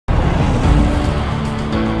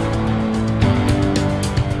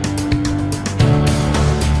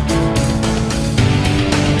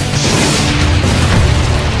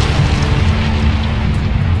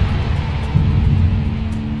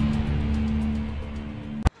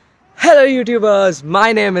Hello YouTubers,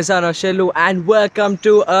 my name is Anosh Hilloo and welcome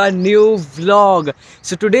to a new vlog.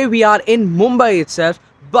 So today we are in Mumbai itself,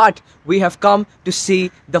 but we have come to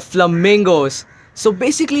see the flamingos. So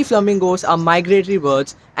basically flamingos are migratory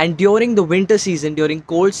birds, and during the winter season, during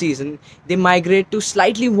cold season, they migrate to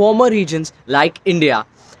slightly warmer regions like India.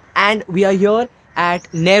 And we are here at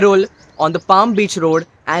Nerul on the Palm Beach Road,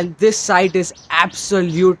 and this site is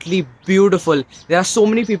absolutely beautiful. There are so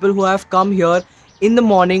many people who have come here in the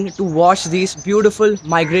morning to watch these beautiful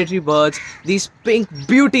migratory birds, these pink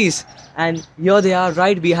beauties. And here they are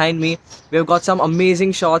right behind me. We've got some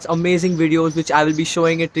amazing shots, amazing videos which I will be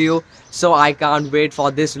showing it to you. So I can't wait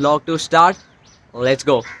for this vlog to start. Let's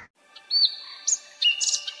go.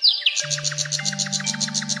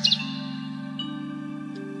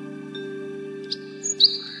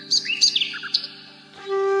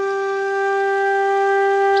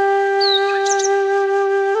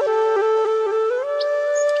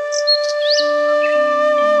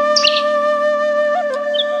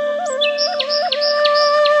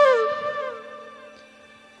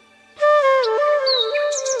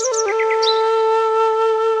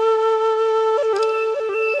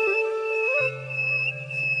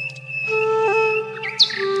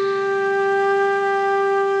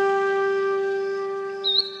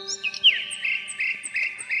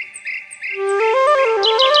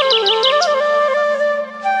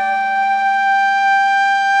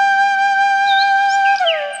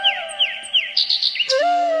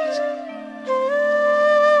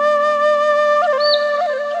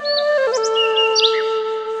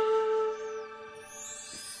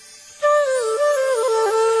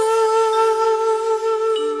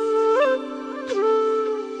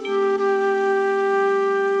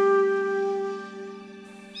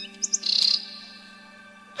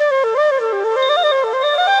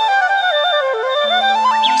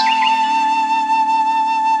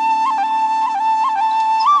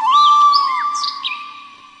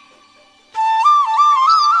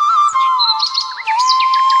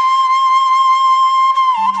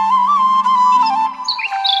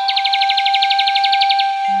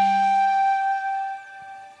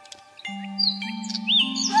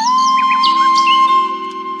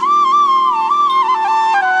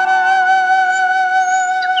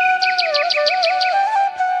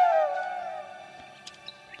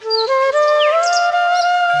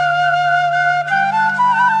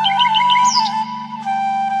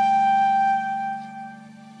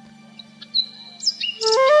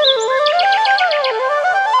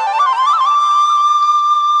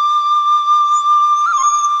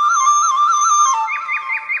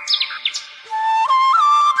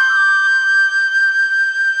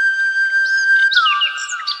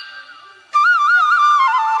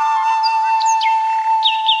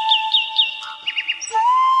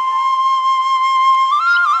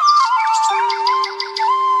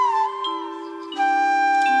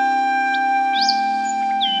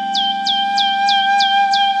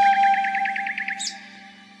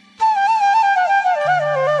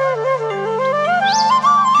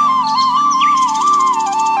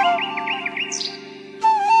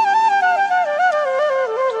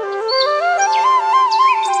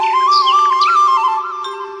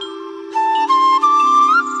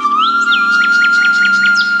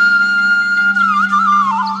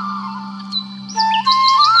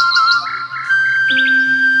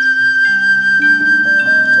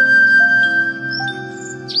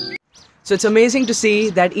 So it's amazing to see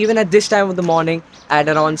that even at this time of the morning, at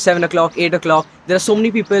around 7 o'clock, 8 o'clock, there are so many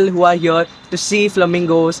people who are here to see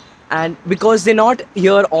flamingos. And because they're not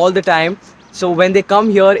here all the time, so when they come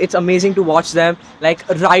here, it's amazing to watch them. Like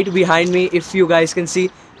right behind me, if you guys can see,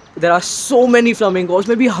 there are so many flamingos,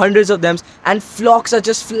 maybe hundreds of them, and flocks are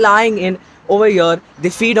just flying in over here. They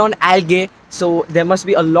feed on algae, so there must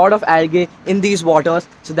be a lot of algae in these waters,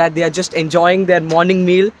 so that they are just enjoying their morning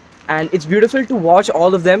meal. And it's beautiful to watch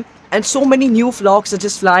all of them, and so many new flocks are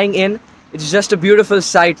just flying in. It's just a beautiful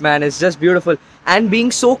sight, man. It's just beautiful. And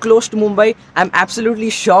being so close to Mumbai, I'm absolutely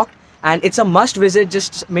shocked, and it's a must visit.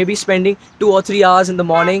 Just maybe spending 2 or 3 hours in the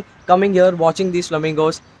morning coming here watching these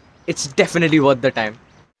flamingos. It's definitely worth the time.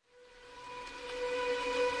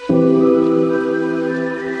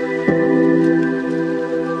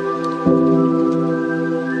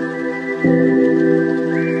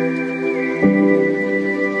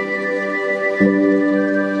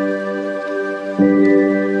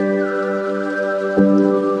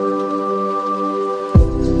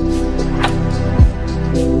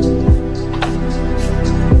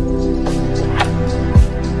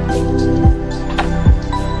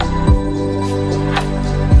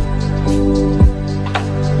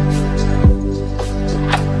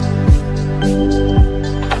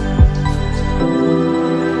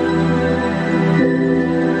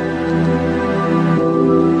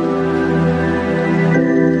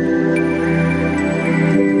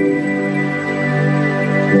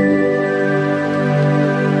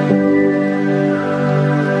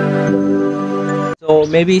 So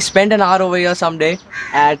maybe spend an hour over here someday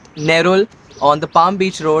at Nerul on the Palm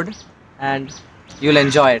Beach Road, and you'll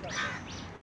enjoy it.